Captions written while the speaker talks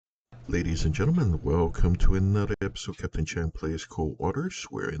Ladies and gentlemen, welcome to another episode of Captain Chang Plays Cold Waters.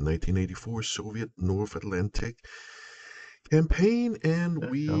 We're in 1984 Soviet North Atlantic campaign, and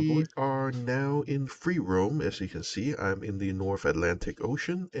we are now in free roam. As you can see, I'm in the North Atlantic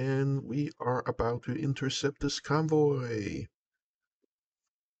Ocean, and we are about to intercept this convoy.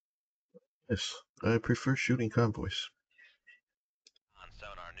 Yes, I prefer shooting convoys. On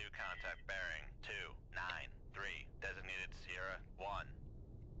sonar, new contact bearing 293, designated Sierra 1.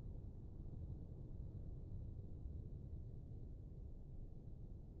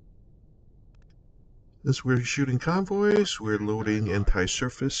 As we're shooting convoys, we're loading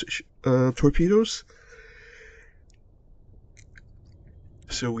anti-surface torpedoes.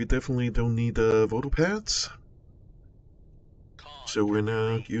 So we definitely don't need Vodopads. So we're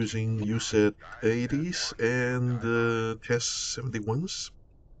now using USET 80s and Test 71s.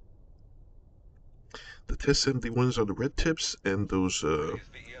 The Test 71s are the red tips, and those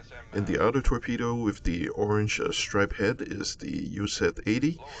and the outer torpedo with the orange stripe head is the USET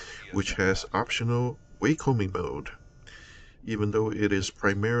 80, which has optional waycombing mode, even though it is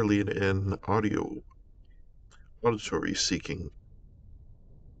primarily an auditory seeking.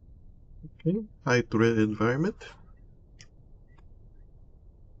 Okay, high threat environment.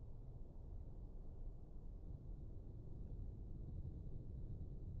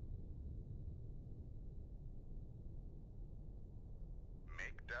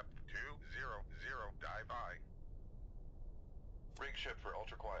 Make depth 200, dive high. Rig ship for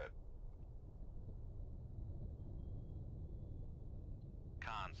ultra quiet.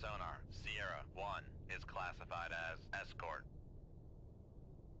 Con sonar, Sierra 1 is classified as escort.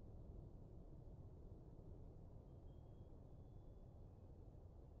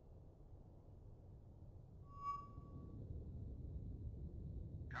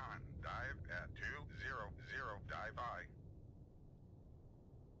 Con, dive at 200, dive high.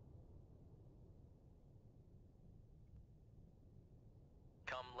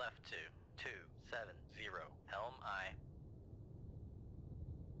 Come left to 270, helm I.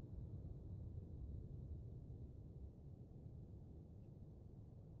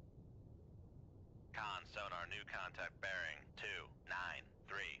 Con sonar, new contact bearing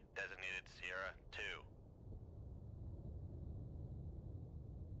 293, designated Sierra 2.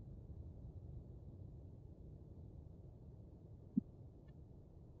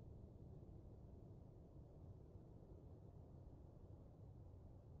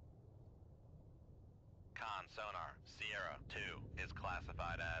 Con sonar, Sierra 2 is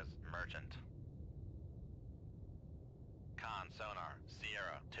classified as merchant. Con sonar,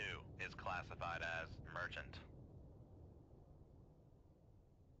 Sierra 2 is classified as merchant.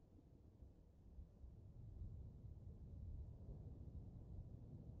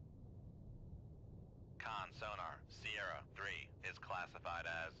 Con sonar, Sierra 3 is classified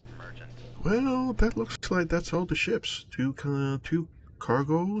as merchant. Well, that looks like that's all the ships. Two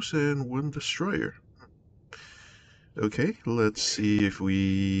cargoes and one destroyer. Okay, let's see if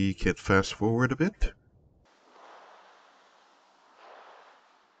we can fast forward a bit.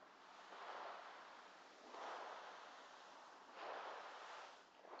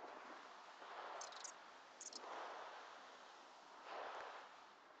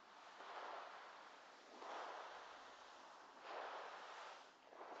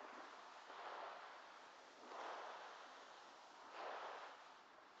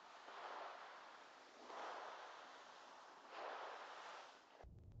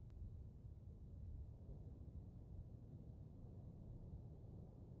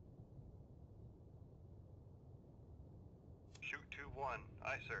 Shoot 2-1,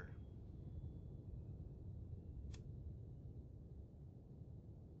 aye sir.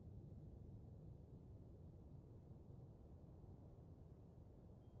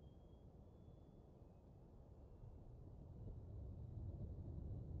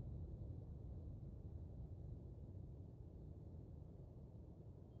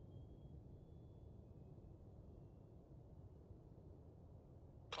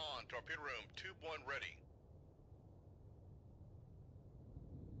 Con, torpedo room, tube 1 ready.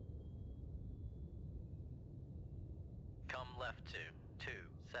 Come left to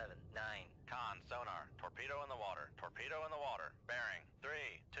 279. Con sonar, torpedo in the water, bearing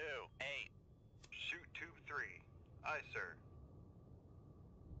 328. Shoot tube 3, aye sir.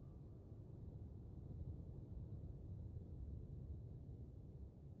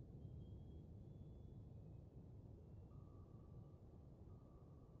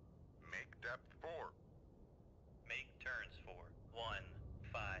 Make depth 4. Make turns for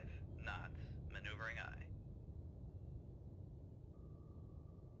 15 knots, maneuvering aye.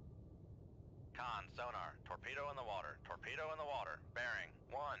 Con sonar, torpedo in the water, bearing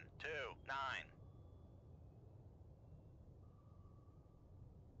 12.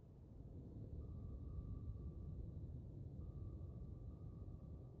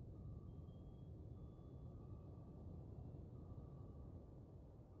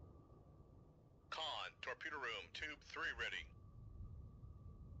 torpedo room, tube 3 ready.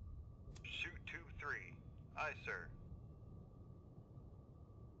 Shoot tube 3. Aye, sir.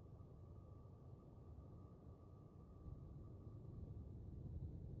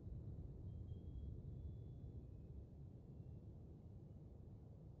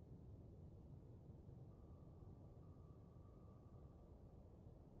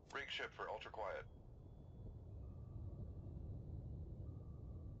 Rig ship for ultra quiet.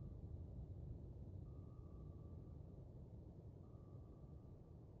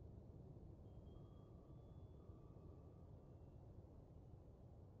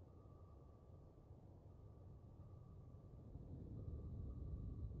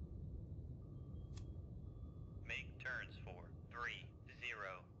 Make turns for 30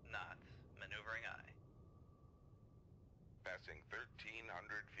 knots. Maneuvering aye. Passing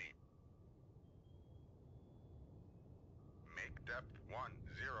 1,300 feet. Make depth 100,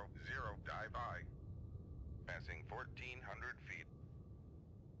 dive aye. Passing 1,400 feet.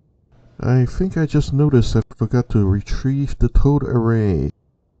 I think I just noticed I forgot to retrieve the towed array.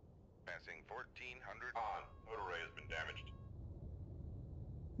 Passing 1,400 on. Towed array has been damaged.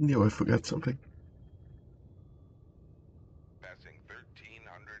 Knew I forgot something. Passing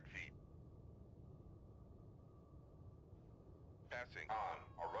 1,300 feet. Passing on.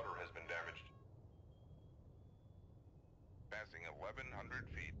 Our rudder has been damaged. Passing 1,100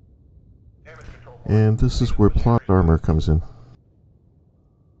 feet. Damage control point. And this is where plot armor comes in.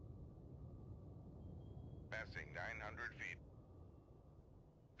 Passing 900 feet.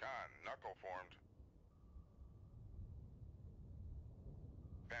 Con, knuckle formed.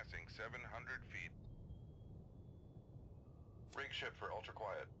 Passing 700 feet. Rig ship for ultra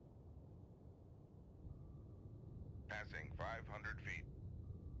quiet. Passing 500 feet.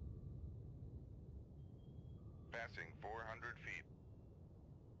 Passing 400 feet.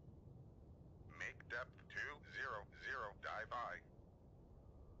 Make depth 200, dive aye.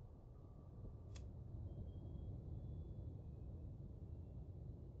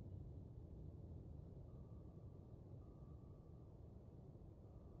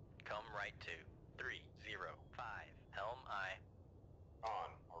 Come right to 305. Helm aye. On.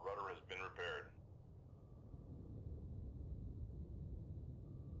 Our rudder has been repaired.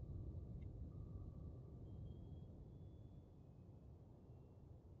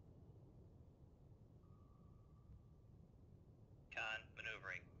 Con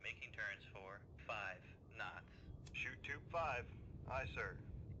maneuvering. Making turns for 5 knots. Shoot tube 5. Aye, sir.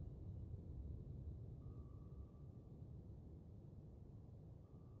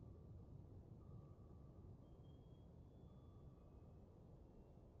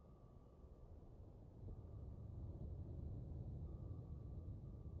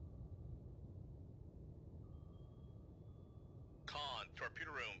 Con,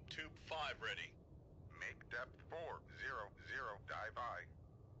 torpedo room, tube 5 ready. Make depth 400, dive aye.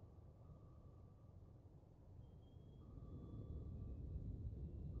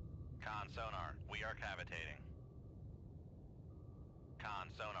 Con sonar. We are cavitating. Con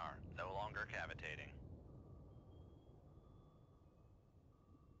sonar. No longer cavitating.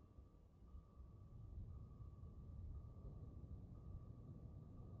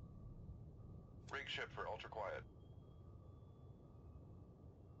 Rig ship for ultra quiet.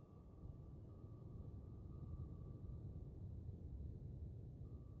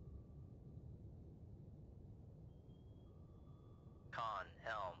 Con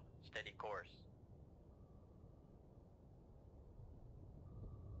helm. Steady course.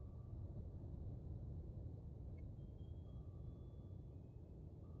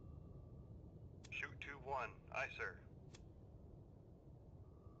 Shoot tube 1. Aye, sir.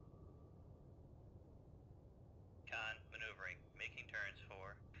 Con maneuvering. Making turns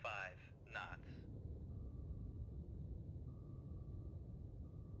for 5 knots.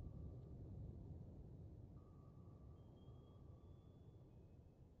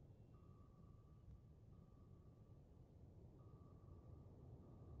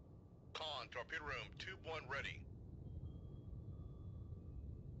 Con, torpedo room, tube 1 ready.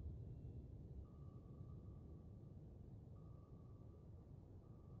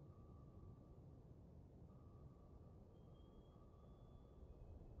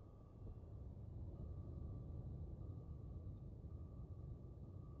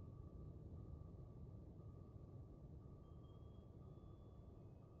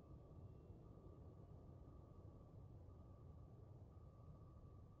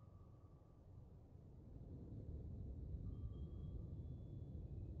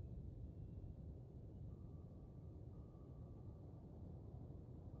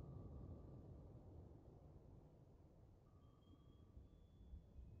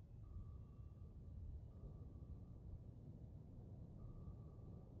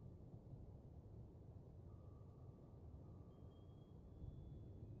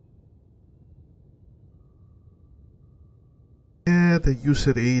 Yeah, the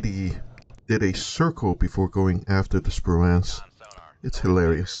UZ-80 did a circle before going after the Spruance. Con sonar. It's North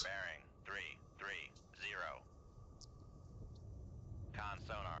hilarious. Bearing 330. Con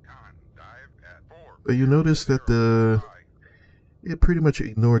sonar. Con, dive at 4. But you notice that it pretty much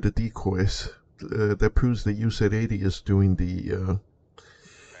ignored the decoys. That proves the UZ-80 is doing the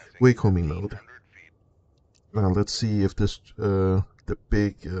waycombing mode. Now let's see if this the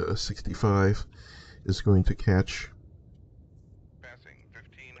big 65 is going to catch. Passing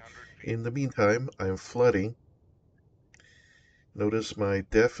 1,500 feet. In the meantime, I'm flooding. Notice my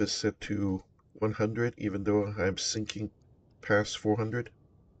def is set to 100 even though I'm sinking past 400.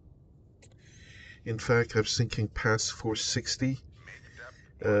 In fact, I'm sinking past 460. Make depth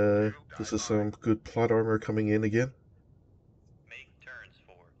 1, 2, This dive is some good plot armor coming in again. Make turns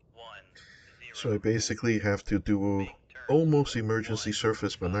for 1, 0. So I basically have to do Make turns almost for emergency 1,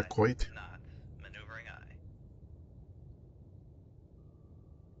 surface, but not 5 quite. knots. Maneuvering eye.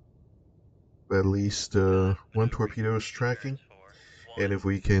 But at least one torpedo is tracking. Turns for 1, And if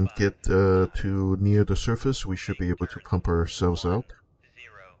we can 5 get knots. to near the surface, we should be able to pump ourselves out.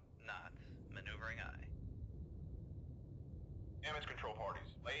 0 knots. Maneuvering eye. Damage control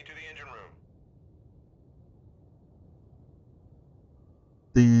parties. Lay to the engine room.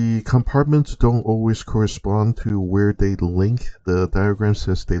 The compartments don't always correspond to where they link. The diagram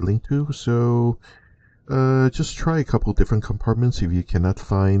says they link to, so just try a couple different compartments if you cannot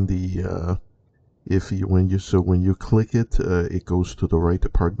find the when you click it, it goes to the right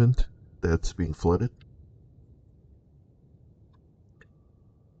department that's being flooded.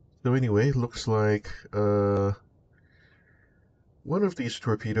 So anyway, looks like one of these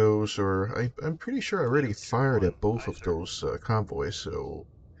torpedoes, or I'm pretty sure I already fired at both of those convoys, so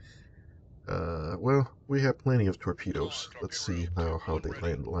well, we have plenty of torpedoes. Let's see how they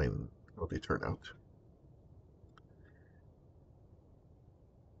how they turn out.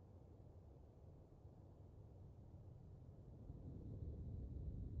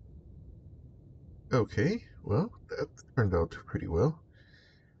 Okay, well, that turned out pretty well.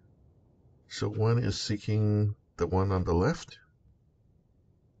 So one is seeking the one on the left.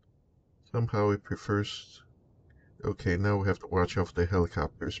 Somehow it prefers... Okay, now we have to watch out for the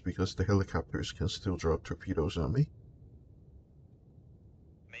helicopters, because the helicopters can still drop torpedoes on me.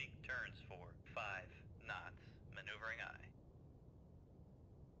 Make turns for 5 knots. Maneuvering eye.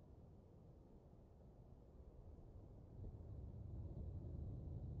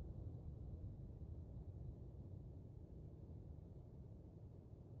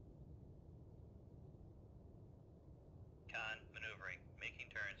 Con maneuvering. Making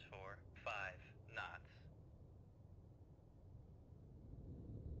turns for 5 knots.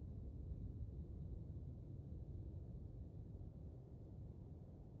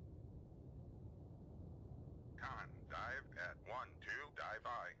 Con, dive at 1, 2, dive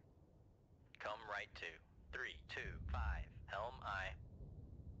eye. Come right to 3, 2, 5. Helm eye.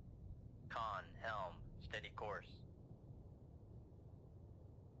 Con helm. Steady course.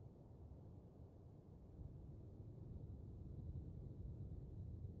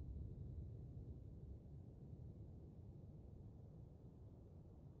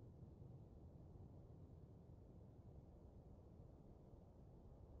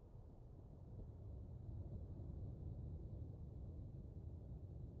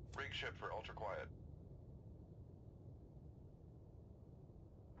 Rig ship for ultra quiet.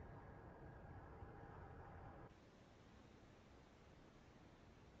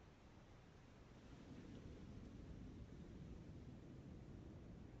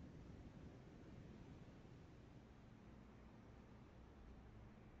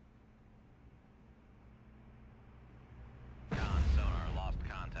 Con sonar lost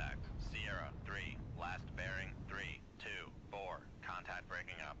contact. Sierra 3. Last bearing 3, 2, 4. Contact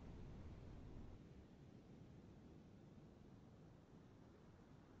breaking up.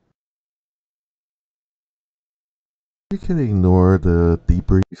 You can ignore the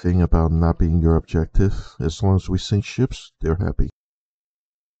debriefing about not being your objective. As long as we sink ships, they're happy.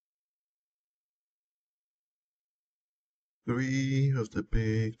 3 of the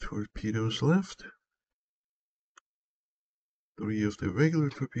big torpedoes left. 3 of the regular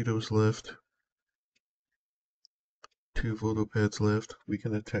torpedoes left. 2 Vodopads left. We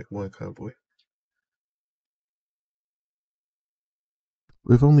can attack one convoy.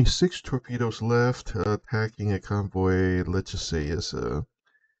 With only 6 torpedoes left, attacking a convoy, let's just say, is a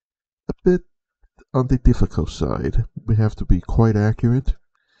bit on the difficult side. We have to be quite accurate,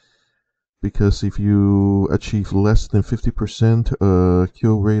 because if you achieve less than 50%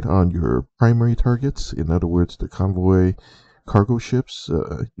 kill rate on your primary targets, in other words, the convoy cargo ships,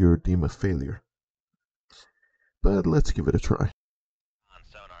 you're deemed a failure. But let's give it a try.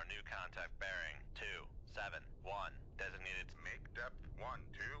 new contact bearing 271. Designated. Make depth 12,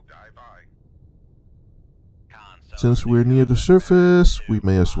 dive I. Con sonar Since new we're near the contact bearing surface, we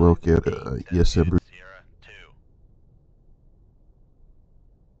may as well get a 258. ESM. Designated Sierra 2.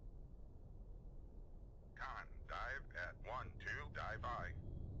 Con, dive at 12, dive I.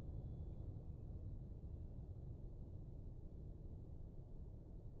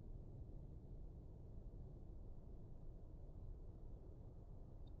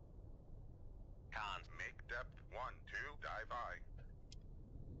 Cons. Make depth 12, dive I.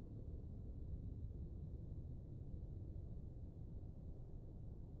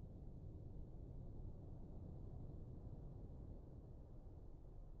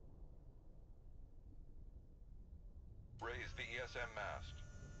 Raise the ESM mast.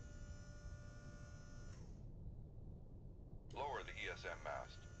 Lower the ESM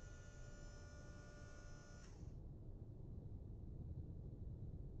mast.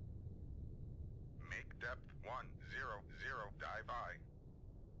 Make depth 100, dive I.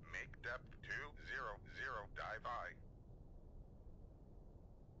 Make depth 200, dive I.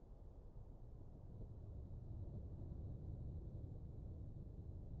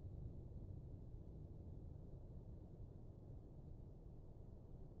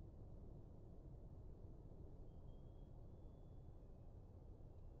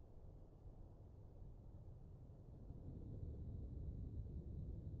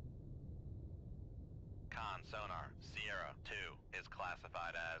 Con sonar Sierra 2 is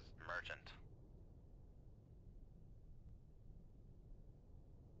classified as merchant.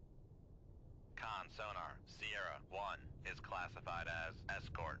 Con sonar Sierra 1 is classified as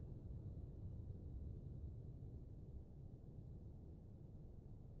escort.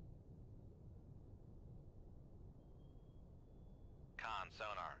 Con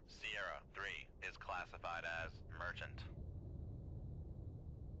sonar Sierra 3 is classified as merchant.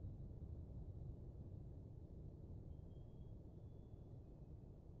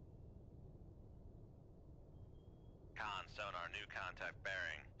 Con sonar new contact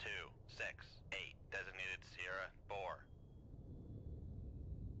bearing 268. Designated Sierra 4.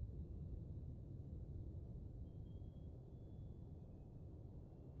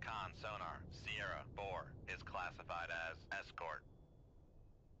 Con sonar Sierra 4 is classified as escort.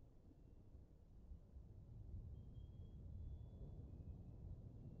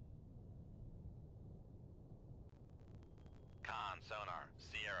 Con sonar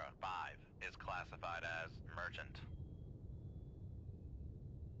Sierra 5 is classified as merchant.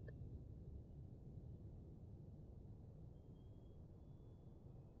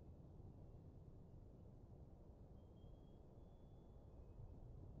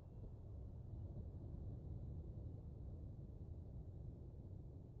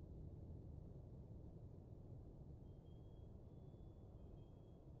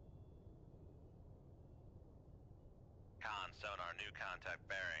 Con sonar new contact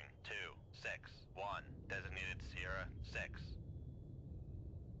bearing 261. Designated Sierra 6.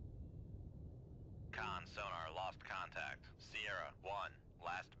 Con sonar lost contact Sierra 1.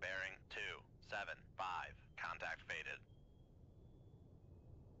 Last bearing 275. Contact faded.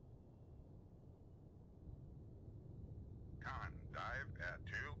 Con, dive at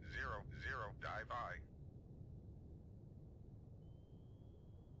 200, dive I.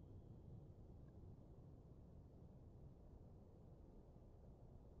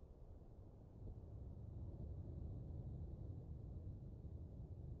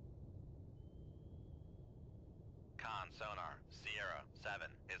 Con sonar Sierra 7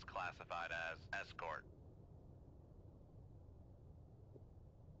 is classified as escort.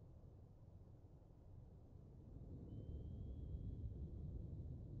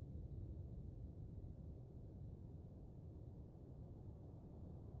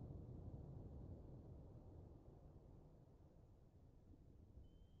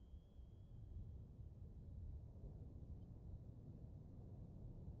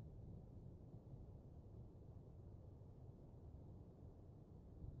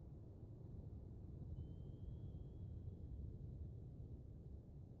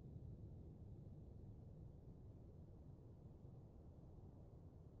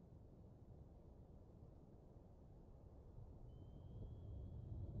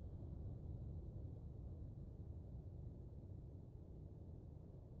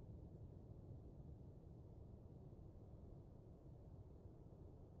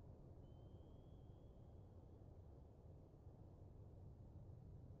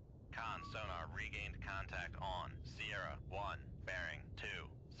 Con sonar regained contact on Sierra 1, bearing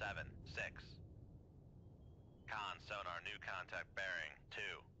 276. Con sonar new contact bearing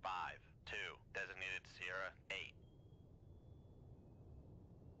 252. Designated Sierra 8.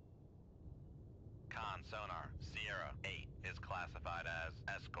 Con sonar, Sierra 8 is classified as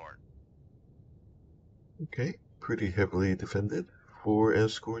escort. Okay, pretty heavily defended. 4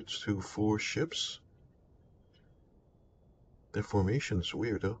 escorts to 4 ships. Their formation's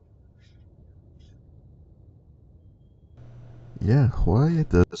weird, though. Yeah, why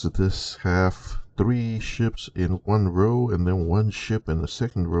does this have 3 ships in one row and then 1 ship in the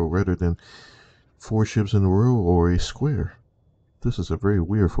second row rather than 4 ships in a row or a square? This is a very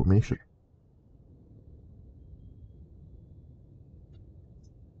weird formation.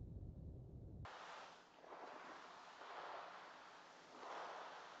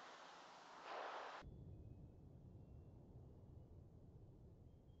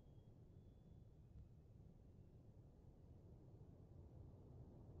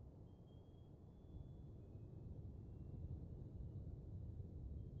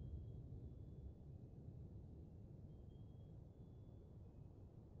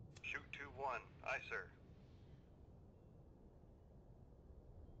 Shoot 2-1. Aye, sir.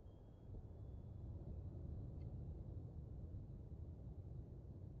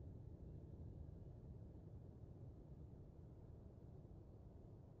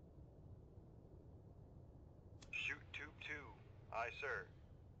 Shoot 2-2. Aye, sir.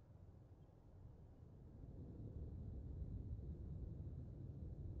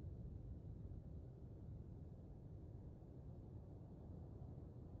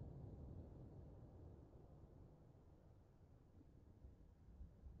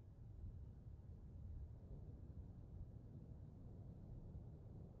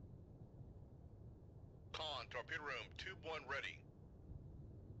 Con, torpedo room, tube 1 ready.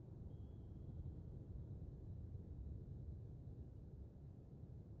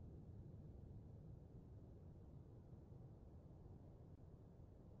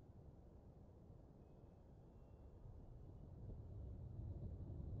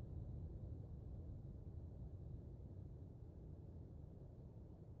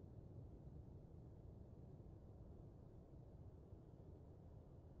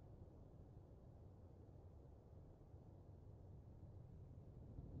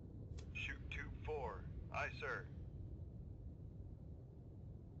 Shoot tube 4. Aye, sir.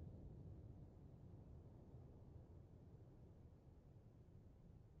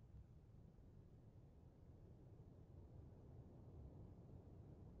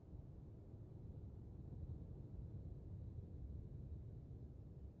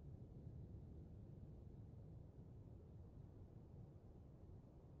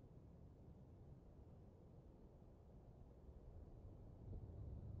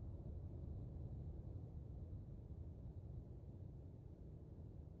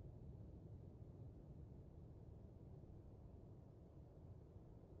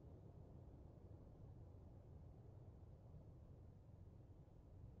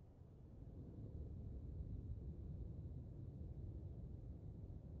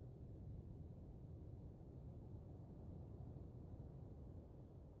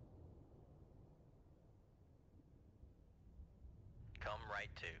 Come right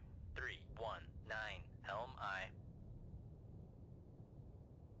to 319, helm aye.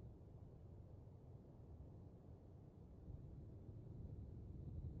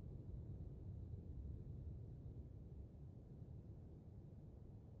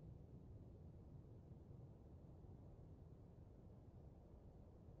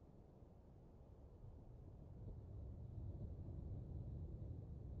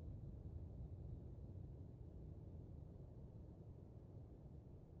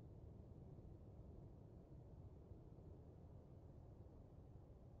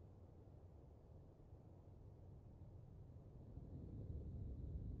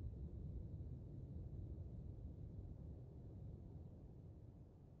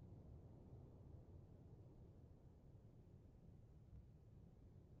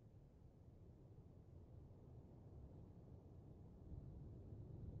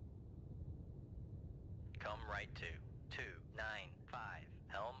 Come right to 295,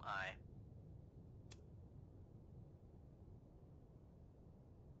 helm aye.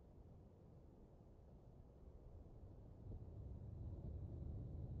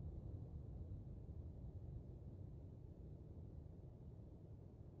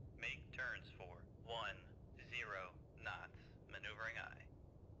 Make turns for 10 knots, maneuvering aye.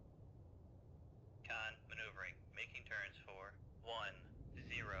 Con, maneuvering, making turns for 10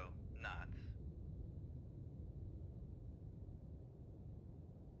 knots.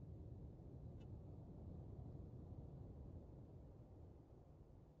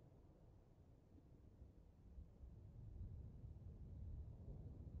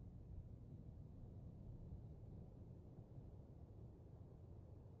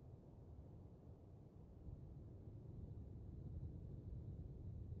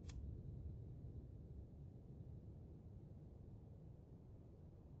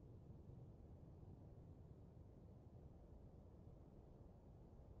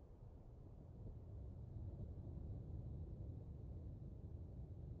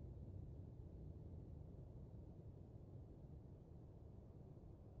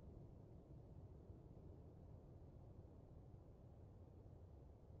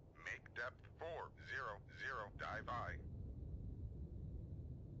 depth 400, dive I.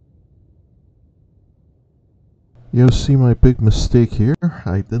 You'll see my big mistake here.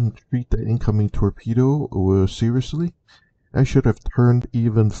 I didn't treat the incoming torpedo seriously. I should have turned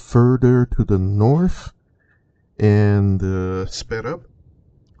even further to the north and sped up.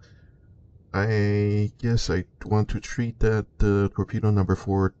 I guess I want to treat that torpedo number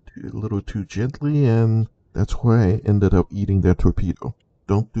 4 a little too gently, and that's why I ended up eating that torpedo.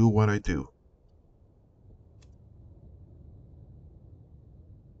 Don't do what I do.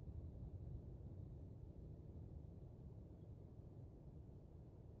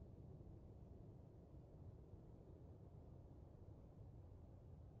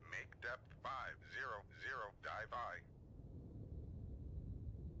 Make depth 500, dive I.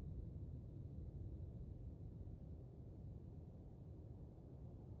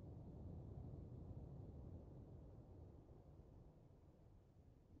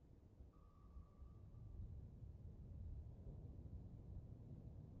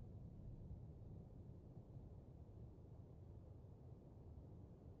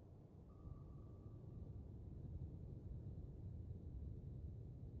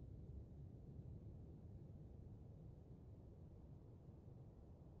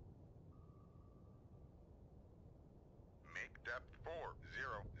 Make depth 400,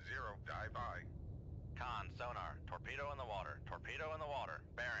 dive I. Con, sonar, torpedo in the water, torpedo in the water,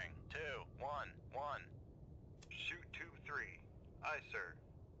 bearing, 2, 1, 1. Shoot 2-3. Aye, sir.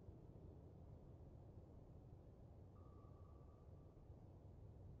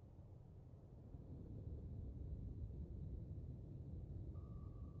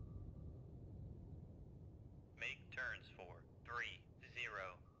 Make turns for 30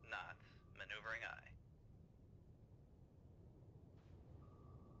 knots, maneuvering I.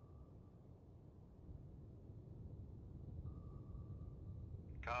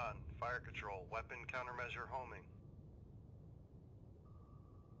 Con, fire control, weapon countermeasure homing.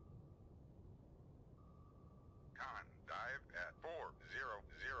 Con, dive at 400,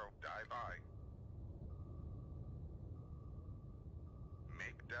 dive I.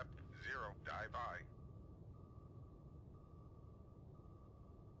 Make depth 0, dive I.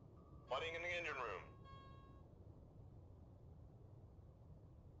 Flooding in the engine room.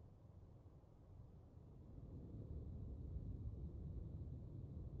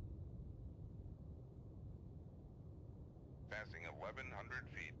 Passing 1,100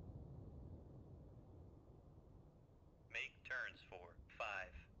 feet. Make turns for 5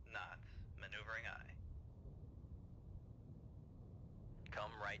 knots, maneuvering I.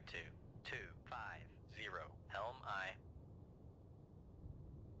 Come right to 250, helm I.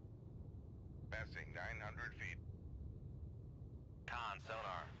 Passing 900 feet. Con,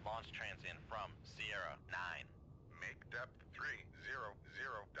 sonar, launch transient from Sierra 9. Make depth 300,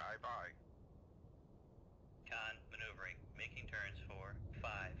 dive I. Con, maneuvering, making turns for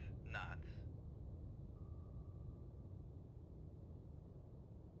 5 knots.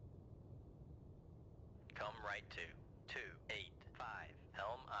 Come right to 285,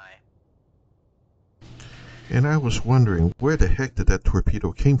 helm I. And I was wondering, where the heck did that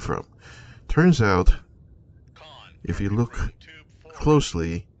torpedo came from? Turns out, if you look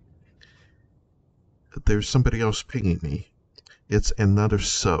closely, there's somebody else pinging me. It's another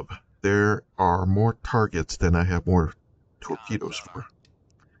sub. There are more targets than I have more torpedoes for.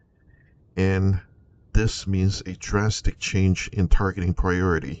 And this means a drastic change in targeting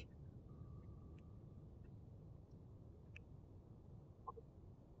priority.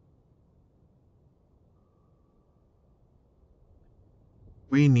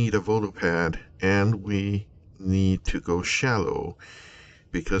 We need a Vodopad, and we need to go shallow,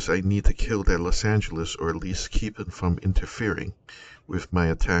 because I need to kill that Los Angeles, or at least keep it from interfering with my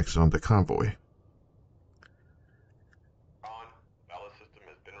attacks on the convoy. On. Ballast system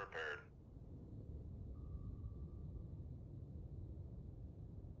has been repaired.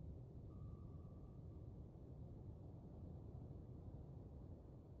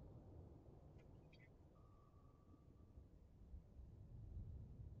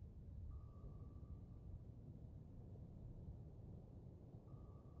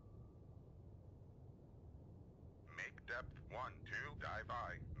 Make depth 1-2, dive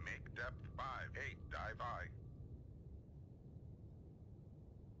I. Make depth 5-8, dive I.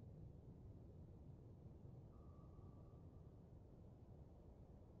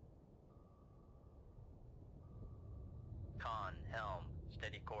 Con, helm,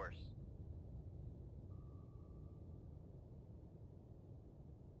 steady course.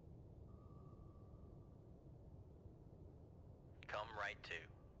 Come right to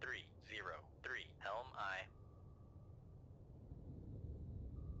 303, helm I.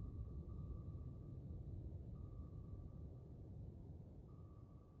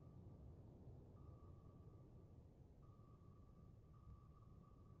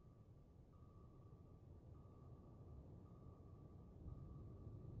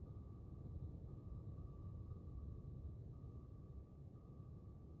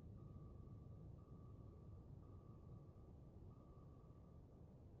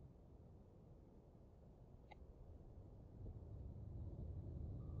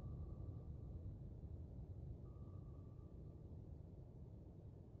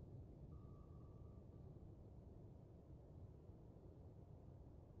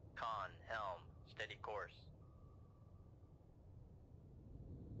 Steady course.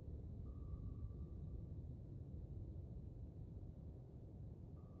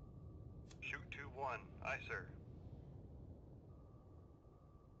 Shoot 2-1. Aye, sir.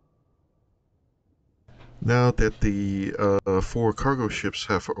 Now that the 4 cargo ships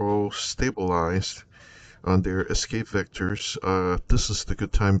have all stabilized on their escape vectors, this is the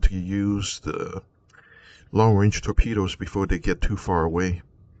good time to use the long-range torpedoes before they get too far away.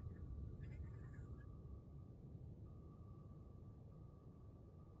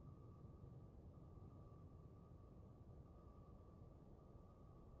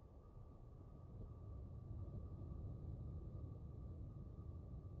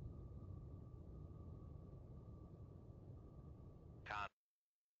 Con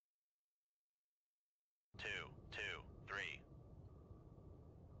 2, 2, 3.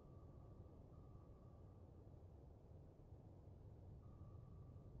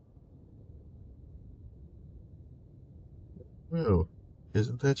 Well,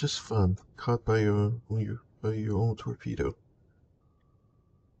 isn't that just fun? Caught by your own torpedo.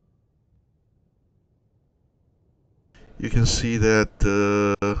 You can see that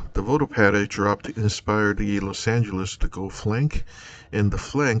the Vodopad I dropped inspired the Los Angeles to go flank, and the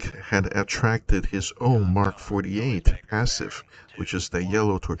flank had attracted his own Mark 48 passive, which is the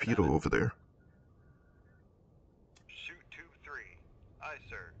yellow torpedo over there. Shoot 2-3. Aye,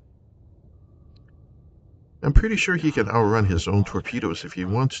 sir. I'm pretty sure he can outrun his own torpedoes if he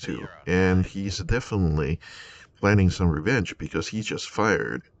wants to, and he's definitely planning some revenge because he just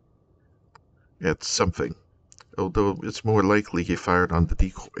fired at something. Although it's more likely he fired on the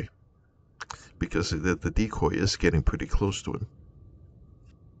decoy, because the decoy is getting pretty close to him.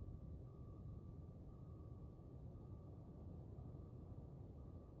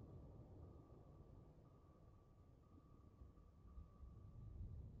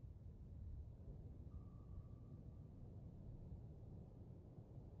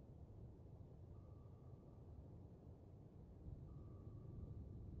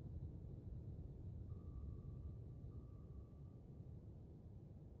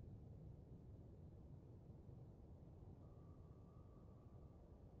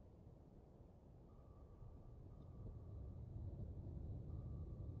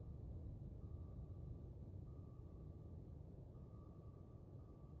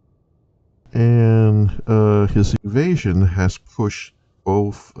 And his evasion has pushed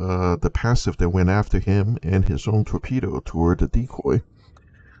both the passive that went after him and his own torpedo toward the decoy.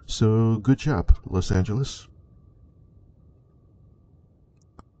 So good job, Los Angeles.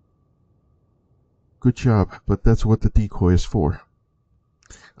 Good job, but that's what the decoy is for.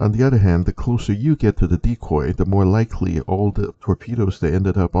 On the other hand, the closer you get to the decoy, the more likely all the torpedoes that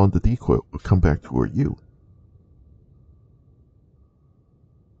ended up on the decoy will come back toward you.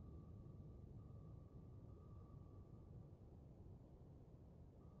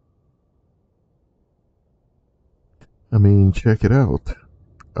 I mean, check it out.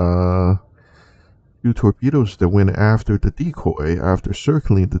 Two torpedoes that went after the decoy, after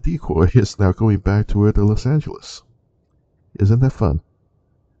circling the decoy, is now going back toward the Los Angeles. Isn't that fun?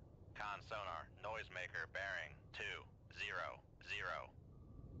 Con sonar, noisemaker, bearing 2, 0, 0.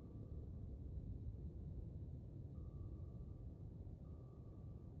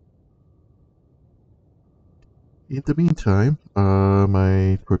 In the meantime,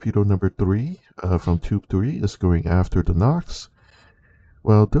 my torpedo number 3 from tube 3 is going after the Knox.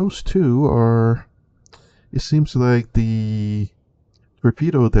 Well, those two are... It seems like the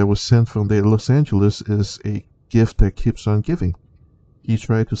torpedo that was sent from the Los Angeles is a gift that keeps on giving. He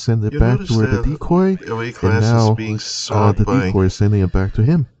tried to send it back toward the decoy, and now the decoy is sending it back to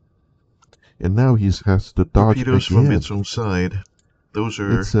him. And now he has to dodge torpedoes again. from its own side. Those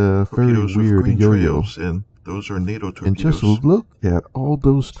are It's a very weird yo-yo. And those are NATO torpedoes. And just look at all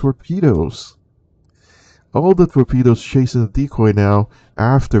those torpedoes. All the torpedoes chasing the decoy now,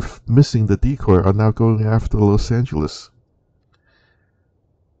 after missing the decoy, are now going after Los Angeles.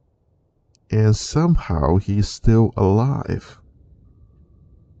 And somehow he's still alive.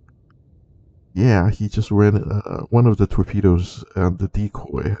 Yeah, he just ran, one of the torpedoes on the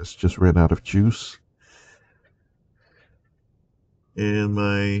decoy has just ran out of juice.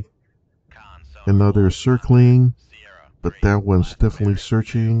 And another is circling, but that one's definitely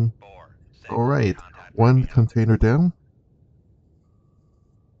searching. Alright, one container down.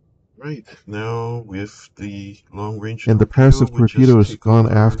 Right, now with the long-range And the passive torpedo has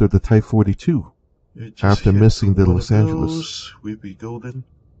gone after the Type 42 after missing the Los Angeles. We'd be golden.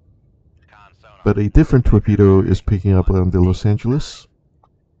 But a different torpedo is picking up on the Los Angeles.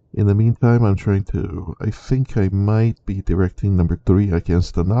 In the meantime, I'm trying to... I think I might be directing number 3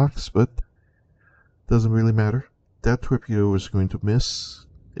 against the Knox, but Doesn't really matter. That torpedo is going to miss.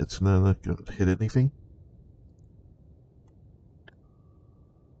 It's not going to hit anything.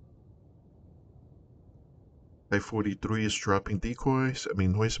 I-43 is dropping decoys,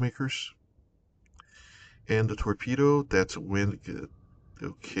 noisemakers. And the torpedo, that's wind.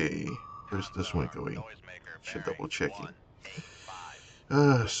 Okay, where's this one going? Noisemaker Should bearing double checking.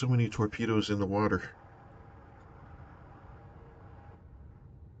 185. So many torpedoes in the water.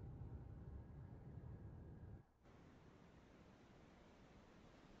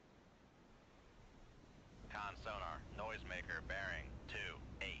 Con sonar, noisemaker bearing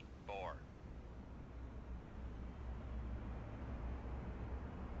 284.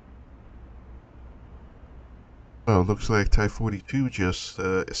 Well, looks like Type 42 just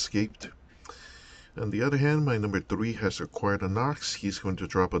escaped. On the other hand, my number 3 has acquired a Knox. He's going to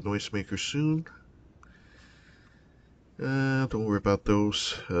drop a noisemaker soon. Don't worry about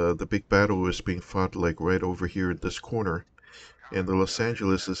those. The big battle is being fought like right over here in this corner. And the Los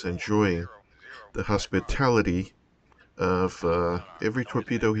Angeles is enjoying the hospitality of every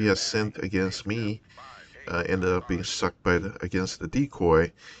torpedo he has sent against me. Ended up being sucked by against the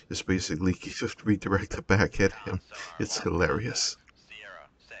decoy. Is basically just redirected back at him. It's hilarious. Sierra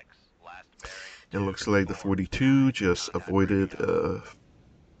 6, last bearing. It looks like the 42 just avoided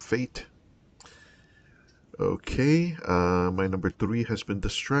fate. Okay, my number 3 has been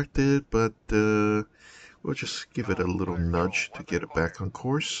distracted, but we'll just give it a little nudge to get it back on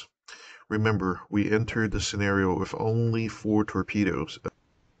course. Remember, we entered the scenario with only 4 torpedoes.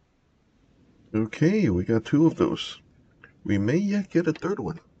 Okay, we got 2 of those. We may yet get a third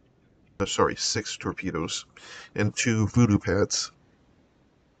one. Sorry, 6 torpedoes and 2 Vodopads.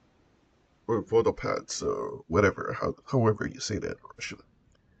 Or Vodopads, or whatever, however you say that in Russian.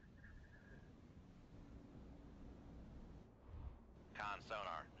 Con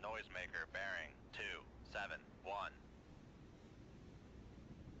sonar, noisemaker bearing 271.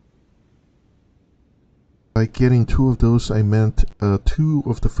 By getting 2 of those, I meant 2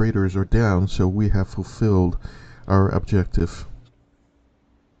 of the freighters are down, so we have fulfilled our objective.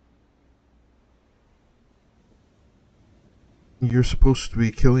 You're supposed to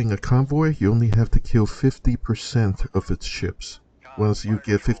be killing a convoy. You only have to kill 50% of its ships. Once you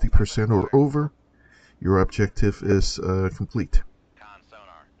get 50% or over, your objective is complete. Con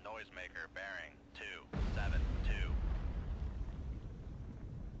sonar, noisemaker bearing 272.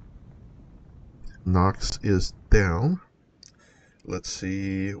 Knox is down. Let's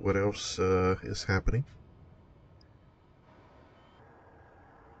see what else is happening.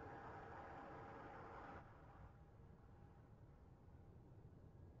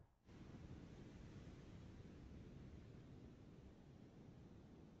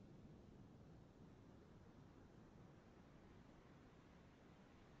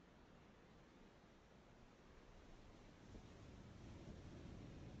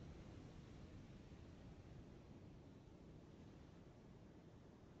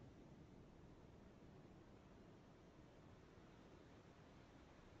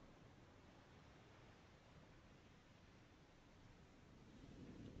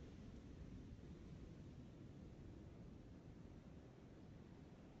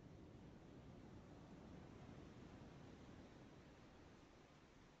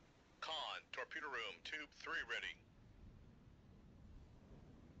 Con, torpedo room, tube 3 ready.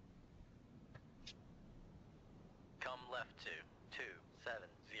 Come left to 270.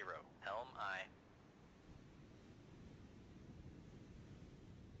 Helm I.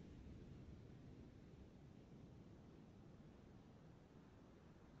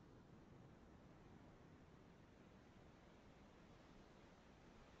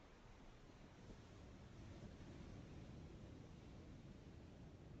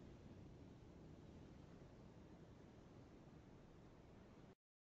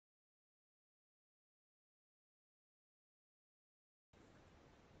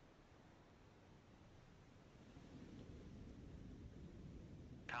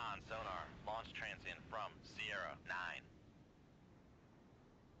 Con sonar, launch transient from Sierra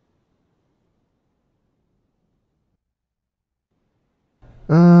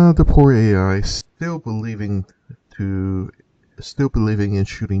 9. The poor AI still believing in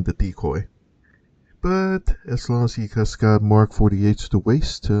shooting the decoy. But as long as he has got Mark 48s to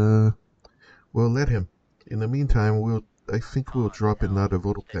waste, we'll let him. In the meantime, I think we'll drop another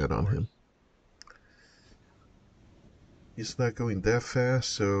Vodopad on him. He's not going that fast,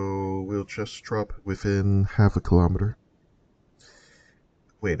 so we'll just drop within half a kilometer.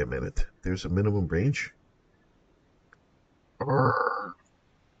 Wait a minute, there's a minimum range? Arrgh.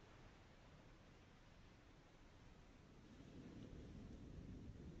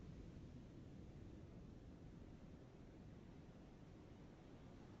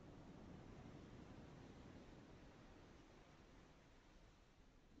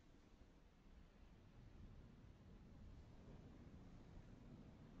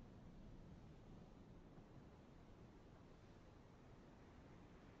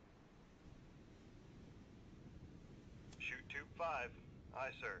 5. Aye,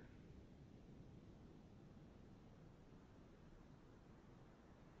 sir.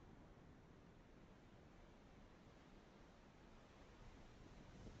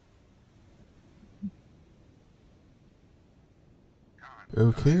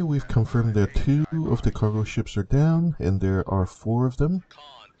 Okay, we've confirmed that 2 of the cargo ships are down, and there are 4 of them. Con,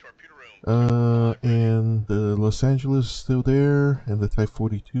 torpedo room. And the Los Angeles is still there, and the Type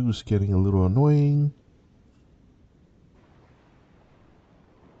 42 is getting a little annoying.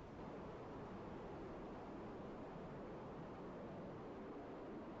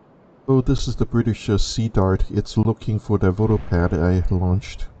 Oh, this is the British Sea Dart. It's looking for that Vodopad I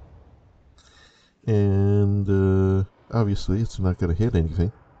launched. And obviously it's not going to hit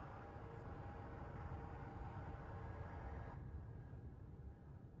anything.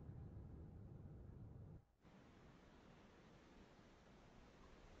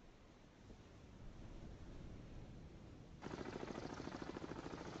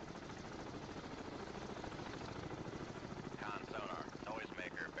 Con sonar,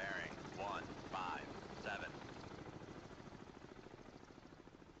 noisemaker bearing 157.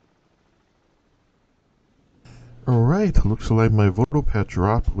 Alright, looks like my Vodopad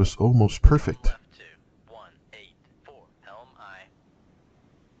drop was almost perfect. Left 2, 184. Helm aye.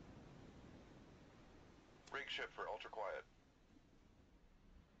 Rig ship for ultra quiet.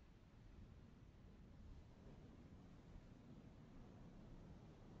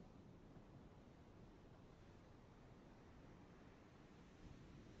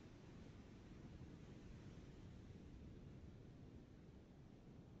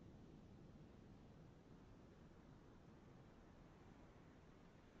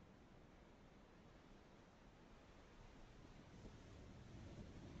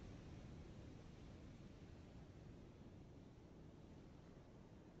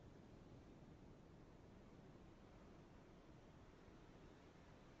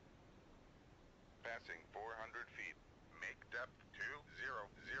 Passing 400 feet. Make depth 200.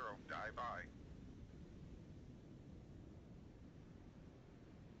 Die by.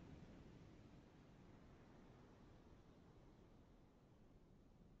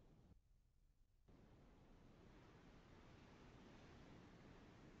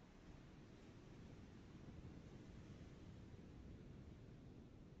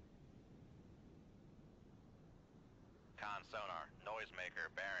 Con sonar, noisemaker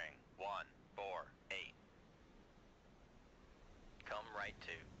bearing 148. Come right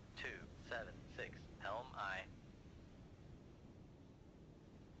to 276. Helm aye.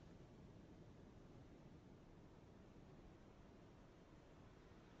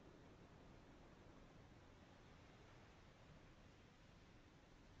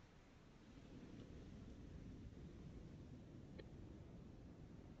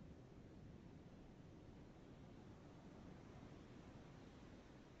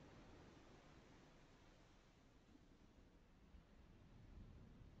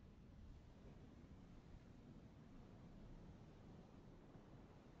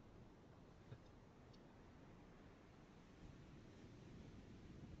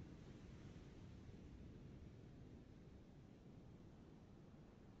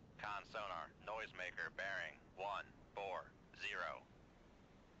 Con sonar, noisemaker bearing 140.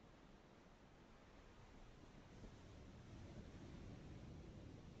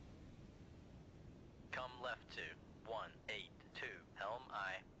 Come left to 182. Helm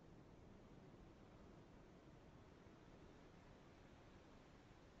aye.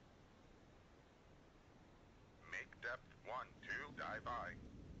 Make depth 12. Die by.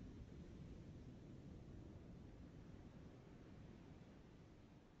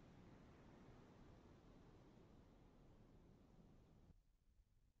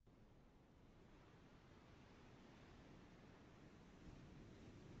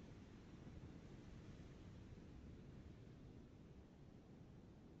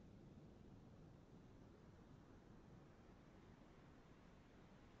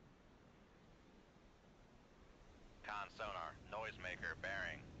 Con sonar, noisemaker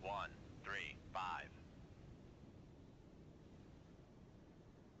bearing 135.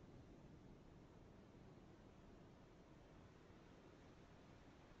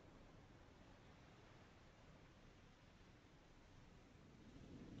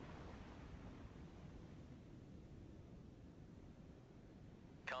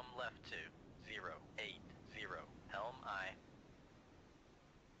 Come left to 080. Helm aye.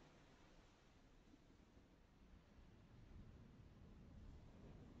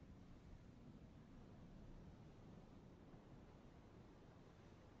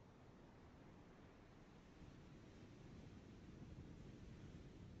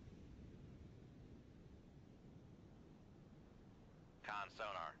 Con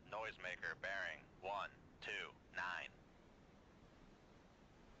sonar, noisemaker bearing 129.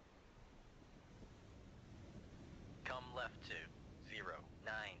 Come left to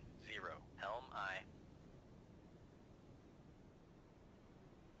 090, helm I.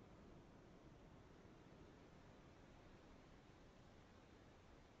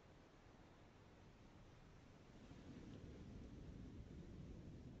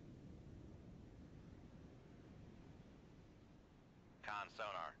 Con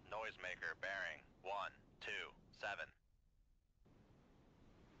sonar, noisemaker bearing 127.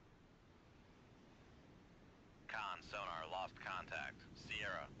 Con sonar lost contact.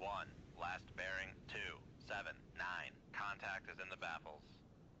 Sierra 1, last bearing 279. Contact is in the baffles.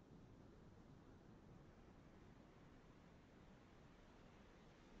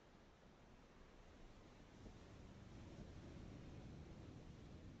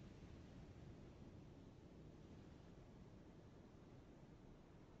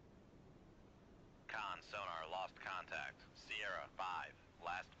 Con sonar lost contact. Sierra 5,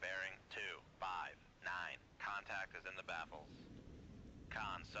 last bearing 259. Contact is in the baffles.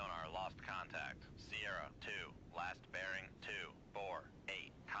 Con sonar lost contact. Sierra 2, last bearing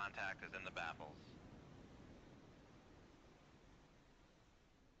 248. Contact is in the baffles.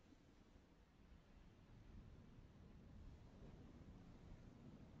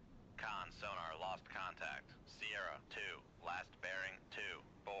 Con sonar lost contact. Sierra 2, last bearing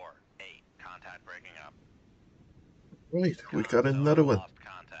 248. Contact breaking up. Right, we Con got another sonar one. lost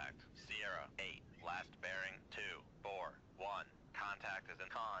contact. Sierra 8, last bearing 241. Contact is in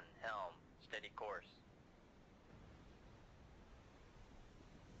con helm. Steady course.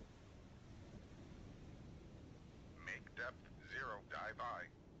 Make depth 0, dive I.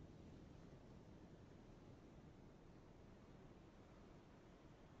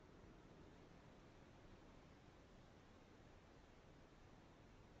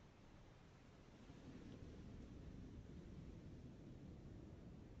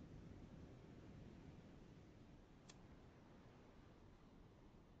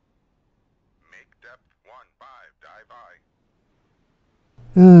 Make depth 15, dive I.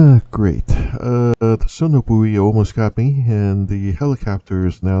 Great. The sonar buoy almost got me, and the helicopter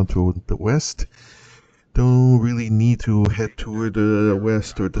is now to the west. Don't really need to head toward the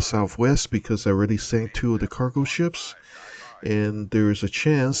west or the southwest because I already sank 2 of the cargo ships, and there is a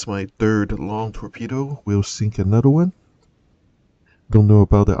chance my 3rd long torpedo will sink another one. Don't know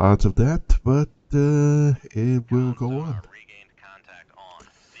about the odds of that, but it will go on.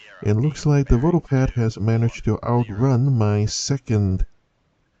 And looks like the Vodopad has managed to outrun my second.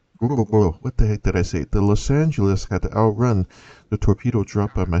 What the heck did I say? The Los Angeles had to outrun the torpedo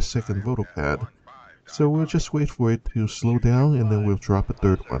drop by my second Vodopad. So we'll just wait for it to slow down, and then we'll drop a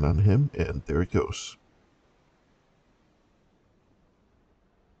 3rd one on him, and there it goes.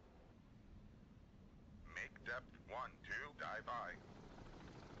 Make depth 12, dive I.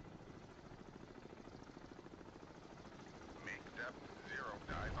 Make depth 0,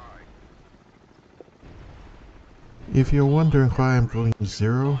 dive I. If you're wondering why I'm going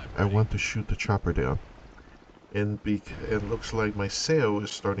 0, I want to shoot the chopper down. And it looks like my sail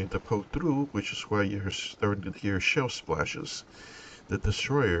is starting to poke through, which is why you're starting to hear shell splashes. The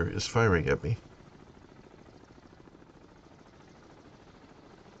destroyer is firing at me.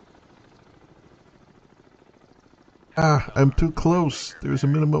 Ah, I'm too close. There's a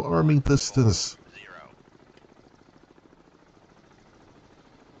minimum arming distance.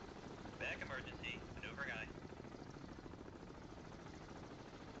 Back emergency, maneuver guy.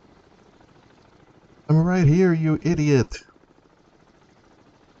 I'm right here, you idiot.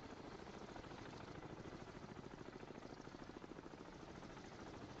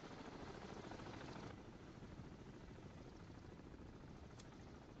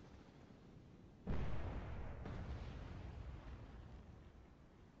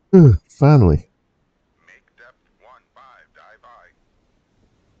 Finally. Make depth 15, dive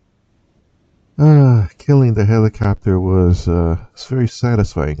I. Killing the helicopter was it's very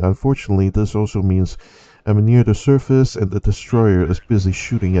satisfying. Unfortunately, this also means I'm near the surface and the destroyer is busy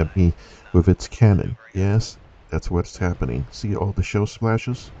shooting at me with its cannon. Yes, that's what's happening. See all the shell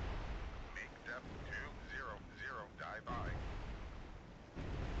splashes? Make depth 200, dive I.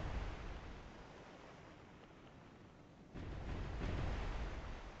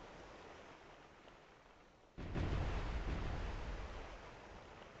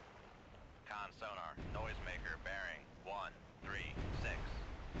 Con sonar, noisemaker bearing 136.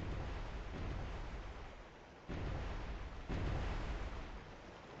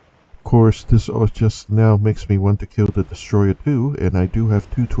 Of course, this all just now makes me want to kill the destroyer too, and I do have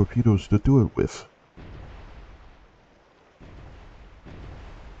 2 torpedoes to do it with.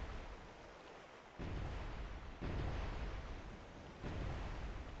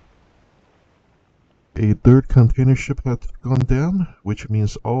 third container ship has gone down, which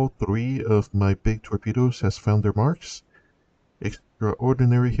means all 3 of my big torpedoes has found their marks.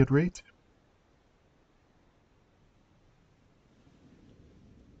 Extraordinary hit rate.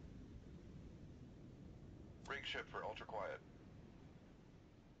 Rig ship for ultra quiet.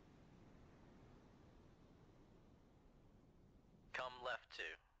 Come left to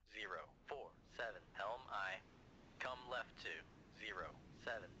 047 helm I. Come left to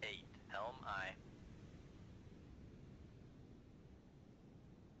 078 helm I.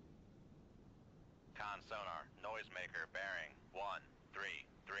 Con sonar, noisemaker bearing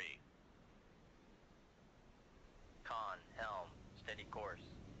 133. Con helm, steady course.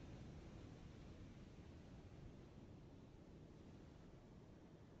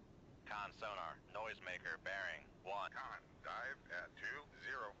 Con sonar, noisemaker bearing 1. Con, dive at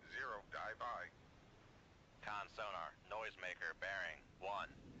 200, dive I. Con sonar, noisemaker bearing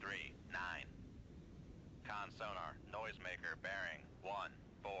 139. Con sonar, noisemaker bearing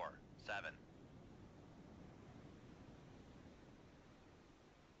 147.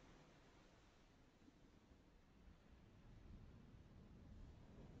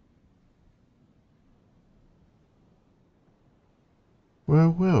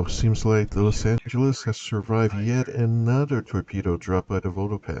 Well, well, seems like the Los Angeles has survived yet another torpedo dropped by the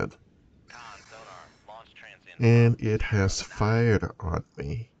Vodopad. Con sonar, launch transient. And it has fired on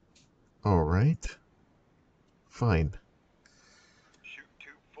me. Alright. Fine. Shoot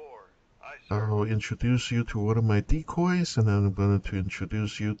tube 4. Aye, sir. I'll introduce you to one of my decoys, and then I'm going to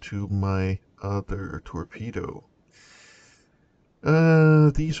introduce you to my other torpedo.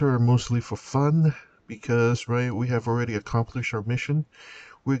 These are mostly for fun, because, right, we have already accomplished our mission.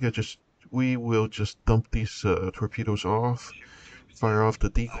 We will just dump these torpedoes off, fire off the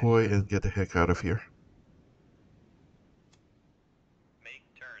decoy, and get the heck out of here. Make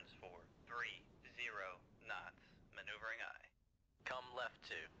turns for 30 knots. Maneuvering I. Come left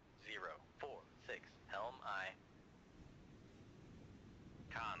to 046 helm I.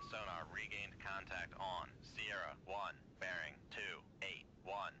 Con sonar regained contact on Sierra 1 bearing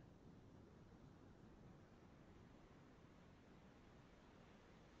 281.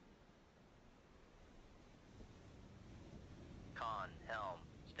 Con helm,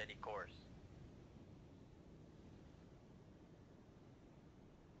 steady course.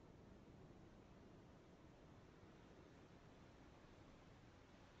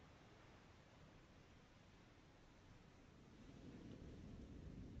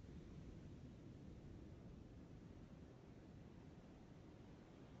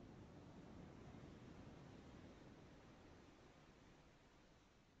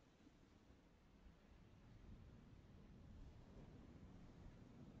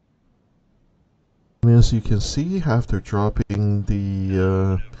 And as you can see, after dropping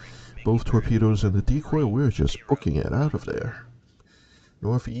the both torpedoes and the decoy, we're just booking it out of there.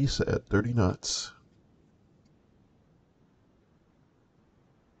 Northeast at 30 knots.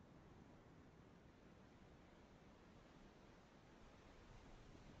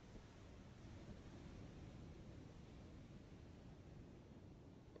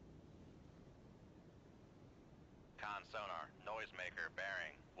 Con sonar, noisemaker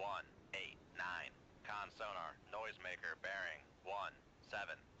bearing 189. Con sonar, noisemaker bearing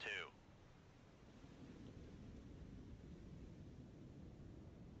 172.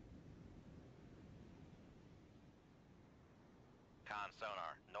 Con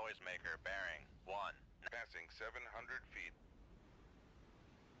sonar, noisemaker bearing 1. Passing 700 feet.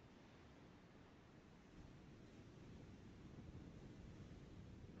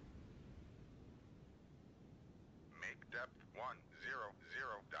 Make depth 100,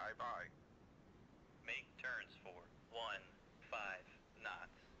 dive I. Make turns for 15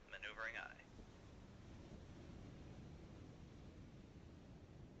 knots. Maneuvering I.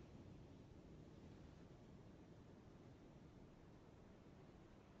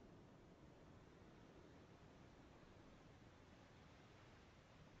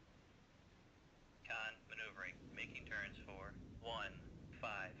 Con maneuvering, making turns for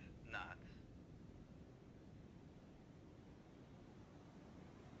 15 knots.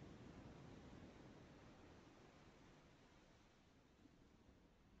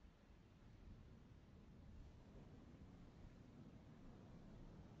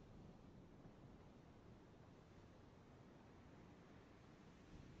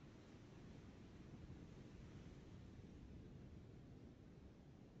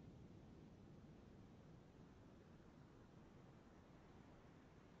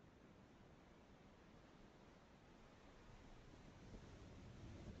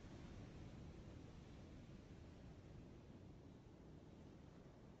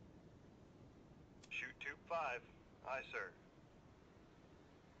 Shoot tube 5. Aye, sir.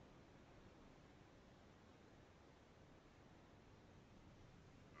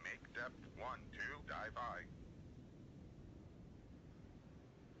 Make depth 1, 2, dive I.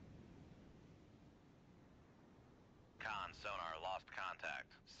 Con sonar lost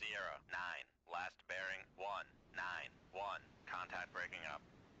contact. Sierra 9. Last bearing 1, 9, 1. Contact breaking up.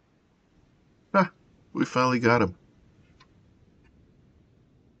 Ah, we finally got him.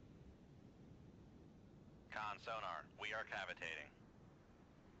 Con sonar, we are cavitating.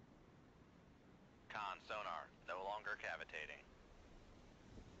 Con sonar, no longer cavitating.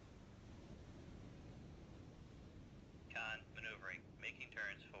 Con maneuvering, making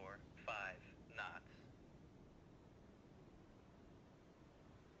turns for 5 knots.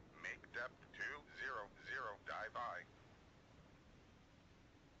 Make depth 2, 0, 0, dive I.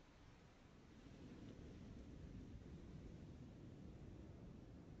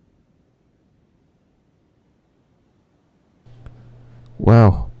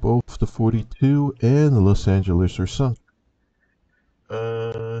 Wow, both the 42 and the Los Angeles are sunk.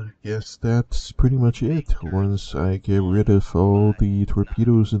 Guess that's pretty much it. Once I get rid of all the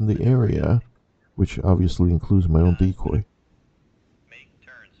torpedoes in the area, which obviously includes my own decoy. Make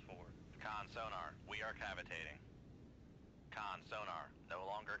turns for con sonar, we are cavitating. Con sonar, no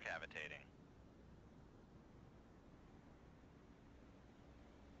longer cavitating.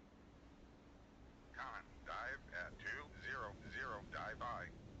 Con, dive at 2, 0, 0, dive I.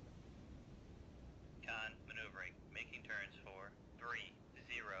 Con maneuvering, making turns for 3,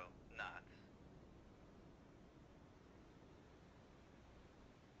 0 knots.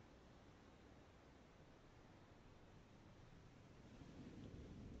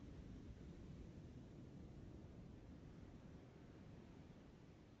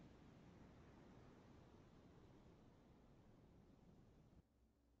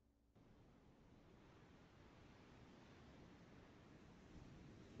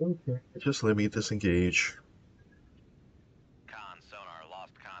 Okay. Just let me disengage. Con sonar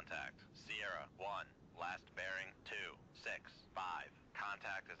lost contact. Sierra 1. Last bearing 2, 6, 5.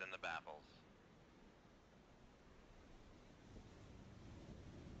 Contact is in the baffles.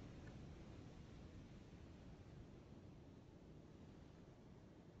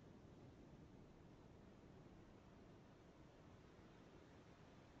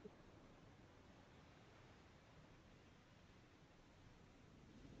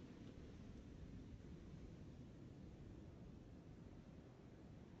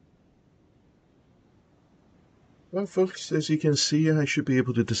 Well, folks, as you can see, I should be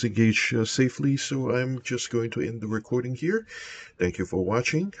able to disengage safely, so I'm just going to end the recording here. Thank you for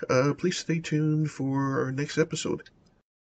watching. Please stay tuned for our next episode.